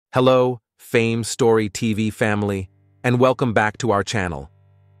Hello, Fame Story TV family, and welcome back to our channel.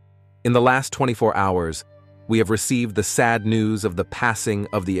 In the last 24 hours, we have received the sad news of the passing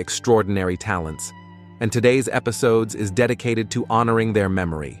of the extraordinary talents, and today's episodes is dedicated to honoring their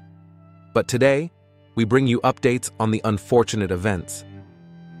memory. But today, we bring you updates on the unfortunate events.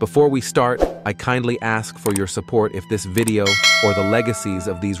 Before we start, I kindly ask for your support if this video or the legacies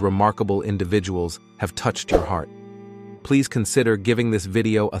of these remarkable individuals have touched your heart. Please consider giving this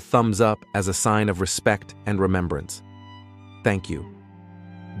video a thumbs up as a sign of respect and remembrance. Thank you.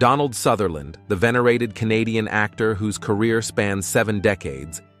 Donald Sutherland, the venerated Canadian actor whose career spans 7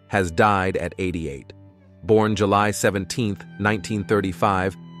 decades, has died at 88. Born July 17,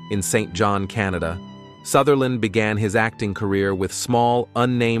 1935, in St. John, Canada, Sutherland began his acting career with small,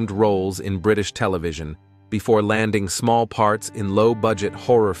 unnamed roles in British television before landing small parts in low-budget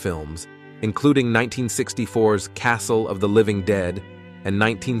horror films, including 1964's Castle of the Living Dead and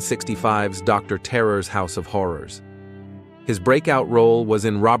 1965's Dr. Terror's House of Horrors. His breakout role was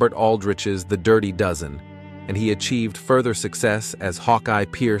in Robert Aldrich's The Dirty Dozen, and he achieved further success as Hawkeye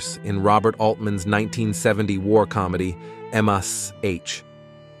Pierce in Robert Altman's 1970 war comedy, M.S.H.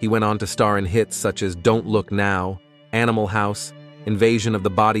 He went on to star in hits such as Don't Look Now, Animal House, Invasion of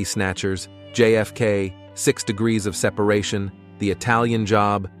the Body Snatchers, JFK, 6 Degrees of Separation, The Italian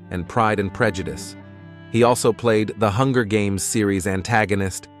Job, and Pride and Prejudice. He also played the Hunger Games series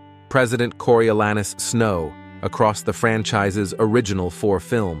antagonist, President Coriolanus Snow, across the franchise's original 4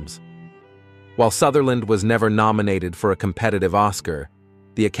 films. While Sutherland was never nominated for a competitive Oscar,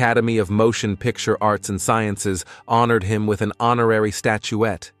 the Academy of Motion Picture Arts and Sciences honored him with an honorary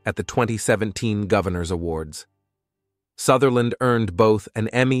statuette at the 2017 Governors Awards. Sutherland earned both an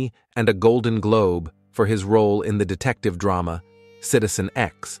Emmy and a Golden Globe for his role in the detective drama Citizen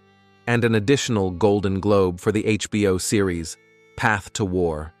X, and an additional Golden Globe for the HBO series Path to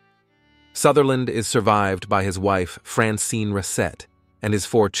War. Sutherland is survived by his wife Francine Racette and his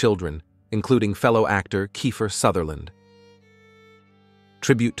 4 children, including fellow actor Kiefer Sutherland.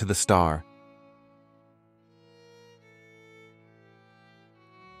 Tribute to the star.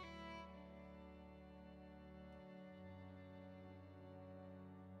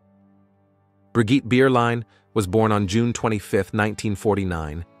 Brigitte Bierlein was born on June 25,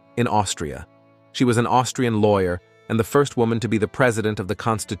 1949, in Austria. She was an Austrian lawyer and the first woman to be the president of the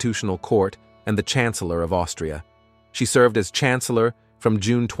Constitutional Court and the Chancellor of Austria. She served as Chancellor from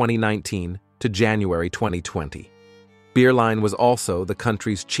June 2019 to January 2020. Bierlein was also the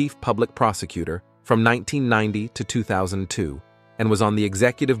country's chief public prosecutor from 1990 to 2002 and was on the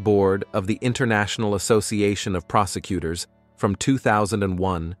executive board of the International Association of Prosecutors from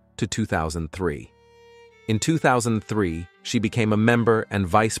 2001 to 2003. In 2003, she became a member and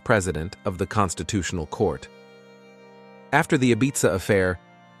vice president of the Constitutional Court. After the Ibiza affair,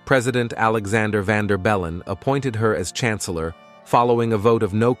 President Alexander Van der Bellen appointed her as chancellor following a vote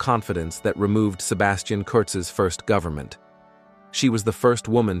of no confidence that removed Sebastian Kurz's first government. She was the first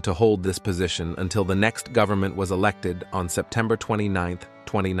woman to hold this position until the next government was elected on September 29,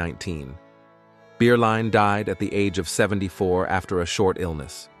 2019. Bierlein died at the age of 74 after a short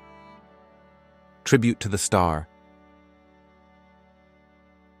illness. Tribute to the star.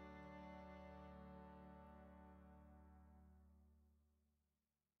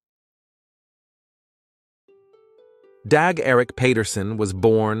 Dag Erik Pedersen was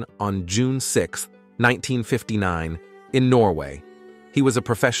born on June 6, 1959, in Norway. He was a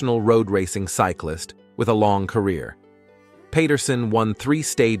professional road racing cyclist with a long career. Pedersen won 3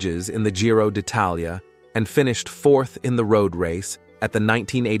 stages in the Giro d'Italia and finished 4th in the road race at the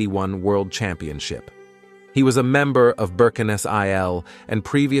 1981 World Championship. He was a member of Birkenes IL and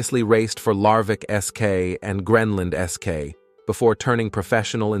previously raced for Larvik SK and Grenland SK before turning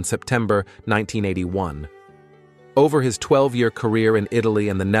professional in September 1981. Over his 12-year career in Italy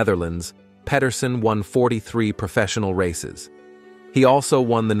and the Netherlands, Pedersen won 43 professional races. He also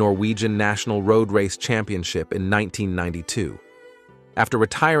won the Norwegian National Road Race Championship in 1992. After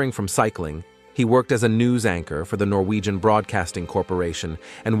retiring from cycling, he worked as a news anchor for the Norwegian Broadcasting Corporation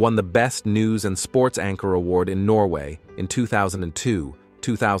and won the Best News and Sports Anchor Award in Norway in 2002,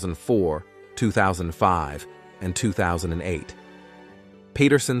 2004, 2005, and 2008.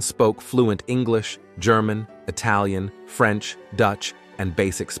 Pedersen spoke fluent English, German, Italian, French, Dutch, and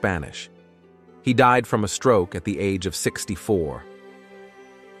basic Spanish. He died from a stroke at the age of 64.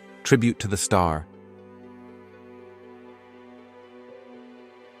 Tribute to the star.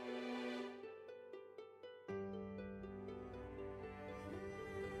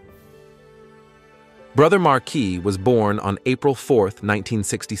 Brother Marquis was born on April 4,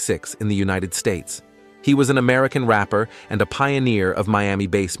 1966, in the United States. He was an American rapper and a pioneer of Miami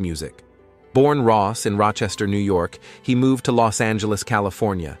bass music. Born Ross in Rochester, New York, he moved to Los Angeles,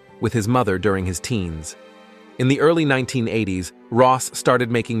 California, with his mother during his teens. In the early 1980s, Ross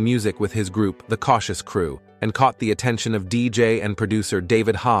started making music with his group, The Cautious Crew, and caught the attention of DJ and producer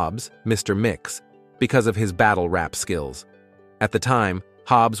David Hobbs, Mr. Mix, because of his battle rap skills. At the time,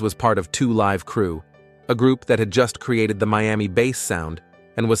 Hobbs was part of 2 Live Crew, a group that had just created the Miami bass sound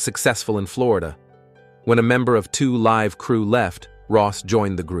and was successful in Florida. When a member of 2 Live Crew left, Ross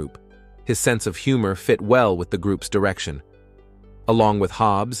joined the group. His sense of humor fit well with the group's direction. Along with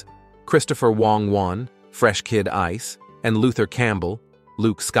Hobbs, Christopher Wong-Won, Fresh Kid Ice, and Luther Campbell,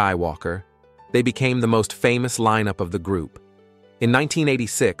 Luke Skywalker, they became the most famous lineup of the group. In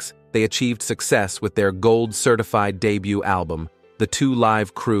 1986, they achieved success with their gold-certified debut album, The 2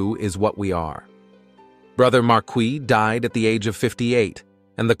 Live Crew Is What We Are. Brother Marquis died at the age of 58,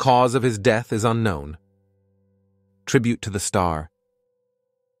 and the cause of his death is unknown. Tribute to the star.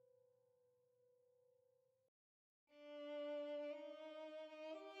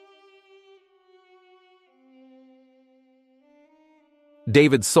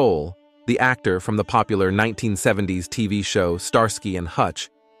 David Soul, the actor from the popular 1970s TV show Starsky and Hutch,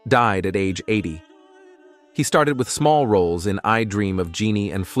 died at age 80. He started with small roles in I Dream of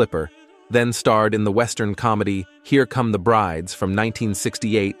Jeannie and Flipper, then starred in the Western comedy Here Come the Brides from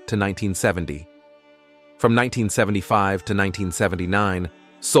 1968 to 1970. From 1975 to 1979,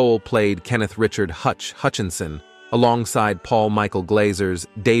 Soul played Kenneth Richard Hutch Hutchinson alongside Paul Michael Glazer's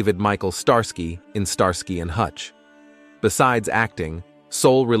David Michael Starsky in Starsky and Hutch. Besides acting,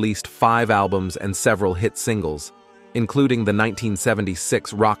 Soul released 5 albums and several hit singles, including the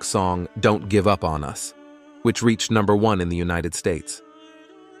 1976 rock song Don't Give Up on Us, which reached #1 in the United States.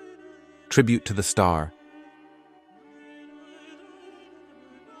 Tribute to the star.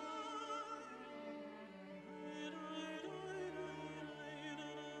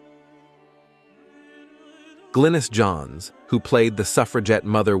 Glynis Johns, who played the suffragette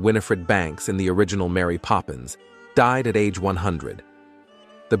mother Winifred Banks in the original Mary Poppins, died at age 100.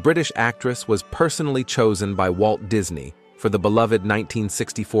 The British actress was personally chosen by Walt Disney for the beloved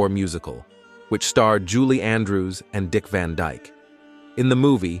 1964 musical, which starred Julie Andrews and Dick Van Dyke. In the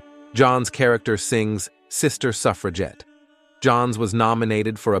movie, Johns' character sings Sister Suffragette. Johns was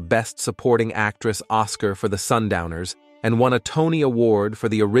nominated for a Best Supporting Actress Oscar for The Sundowners and won a Tony Award for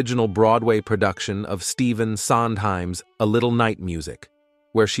the original Broadway production of Stephen Sondheim's A Little Night Music,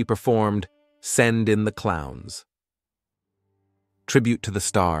 where she performed Send in the Clowns. Tribute to the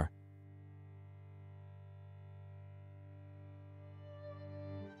star.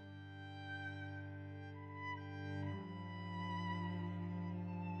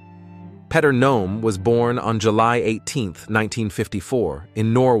 Petter Nome was born on July 18, 1954,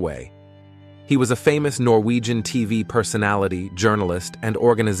 in Norway. He was a famous Norwegian TV personality, journalist, and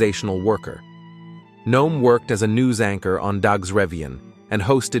organizational worker. Nome worked as a news anchor on Dagsrevyen and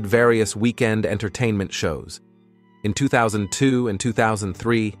hosted various weekend entertainment shows. In 2002 and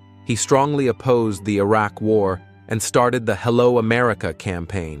 2003, he strongly opposed the Iraq War and started the Hello America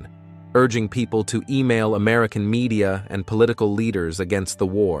campaign, urging people to email American media and political leaders against the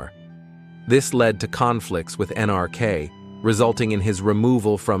war. This led to conflicts with NRK, resulting in his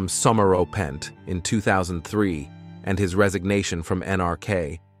removal from Sommeråpent in 2003 and his resignation from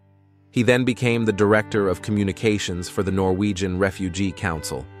NRK. He then became the director of communications for the Norwegian Refugee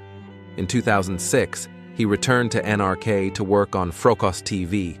Council. In 2006, he returned to NRK to work on Frokost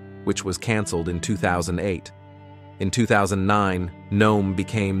TV, which was cancelled in 2008. In 2009, Nome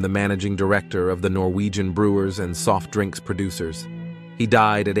became the managing director of the Norwegian Brewers and Soft Drinks Producers. He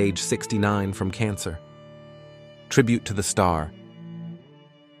died at age 69 from cancer. Tribute to the star.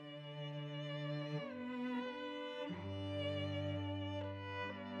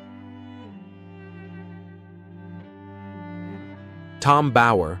 Tom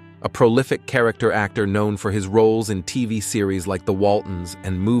Bauer, a prolific character actor known for his roles in TV series like The Waltons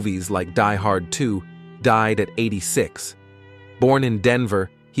and movies like Die Hard 2, died at 86. Born in Denver,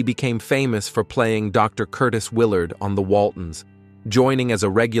 he became famous for playing Dr. Curtis Willard on The Waltons, joining as a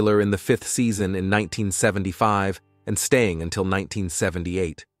regular in the 5th season in 1975 and staying until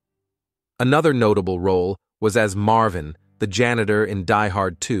 1978. Another notable role was as Marvin, the janitor in Die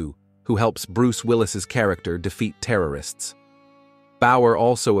Hard 2, who helps Bruce Willis's character defeat terrorists. Bauer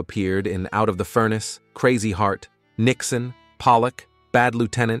also appeared in Out of the Furnace, Crazy Heart, Nixon, Pollock, Bad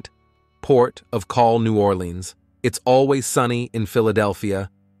Lieutenant, Port of Call New Orleans, It's Always Sunny in Philadelphia,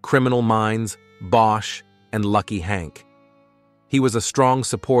 Criminal Minds, Bosch, and Lucky Hank. He was a strong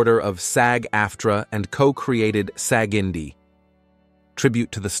supporter of SAG-AFTRA and co-created SAG-Indy.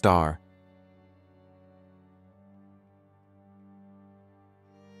 Tribute to the star.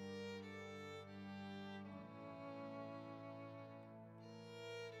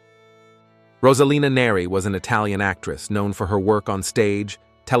 Rosalina Neri was an Italian actress known for her work on stage,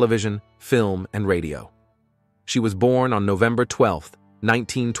 television, film, and radio. She was born on November 12,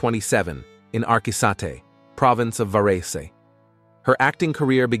 1927, in Arcisate, province of Varese. Her acting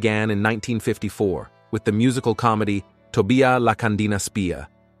career began in 1954 with the musical comedy Tobia la Candina Spia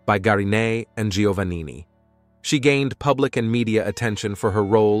by Garinè and Giovannini. She gained public and media attention for her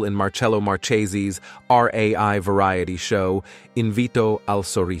role in Marcello Marchesi's RAI variety show Invito al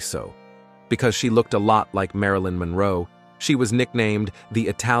Sorriso. Because she looked a lot like Marilyn Monroe, she was nicknamed the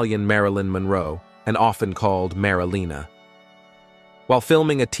Italian Marilyn Monroe and often called Marilina. While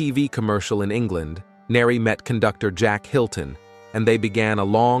filming a TV commercial in England, Neri met conductor Jack Hilton, and they began a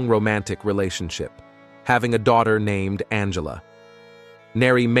long romantic relationship, having a daughter named Angela.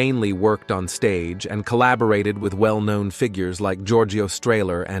 Neri mainly worked on stage and collaborated with well-known figures like Giorgio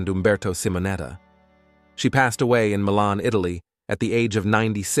Strehler and Umberto Simonetta. She passed away in Milan, Italy, at the age of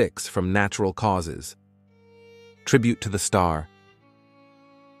 96 from natural causes. Tribute to the star.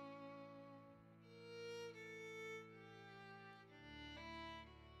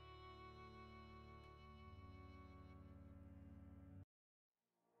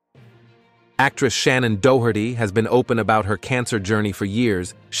 Actress Shannon Doherty has been open about her cancer journey for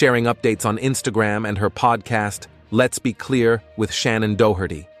years, sharing updates on Instagram and her podcast, Let's Be Clear with Shannon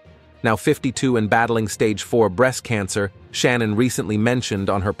Doherty. Now 52 and battling stage 4 breast cancer, Shannon recently mentioned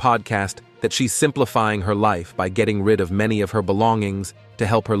on her podcast that she's simplifying her life by getting rid of many of her belongings to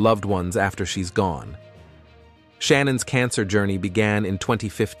help her loved ones after she's gone. Shannon's cancer journey began in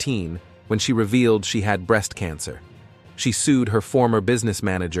 2015 when she revealed she had breast cancer. She sued her former business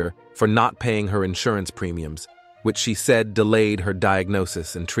manager for not paying her insurance premiums, which she said delayed her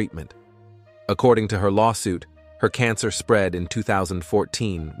diagnosis and treatment. According to her lawsuit, her cancer spread in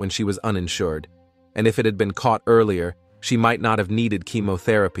 2014 when she was uninsured, and if it had been caught earlier, she might not have needed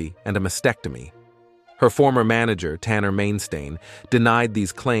chemotherapy and a mastectomy. Her former manager, Tanner Mainstain, denied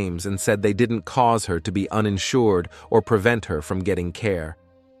these claims and said they didn't cause her to be uninsured or prevent her from getting care.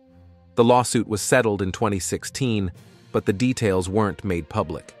 The lawsuit was settled in 2016, but the details weren't made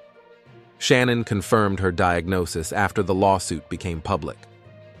public. Shannon confirmed her diagnosis after the lawsuit became public.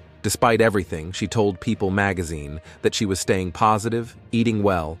 Despite everything, she told People magazine that she was staying positive, eating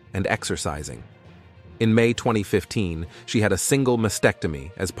well, and exercising. In May 2015, she had a single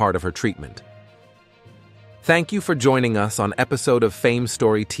mastectomy as part of her treatment. Thank you for joining us on episode of Fame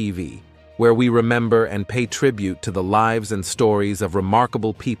Story TV, where we remember and pay tribute to the lives and stories of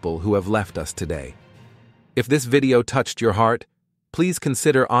remarkable people who have left us today. If this video touched your heart, please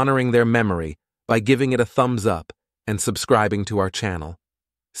consider honoring their memory by giving it a thumbs up and subscribing to our channel.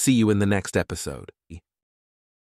 See you in the next episode.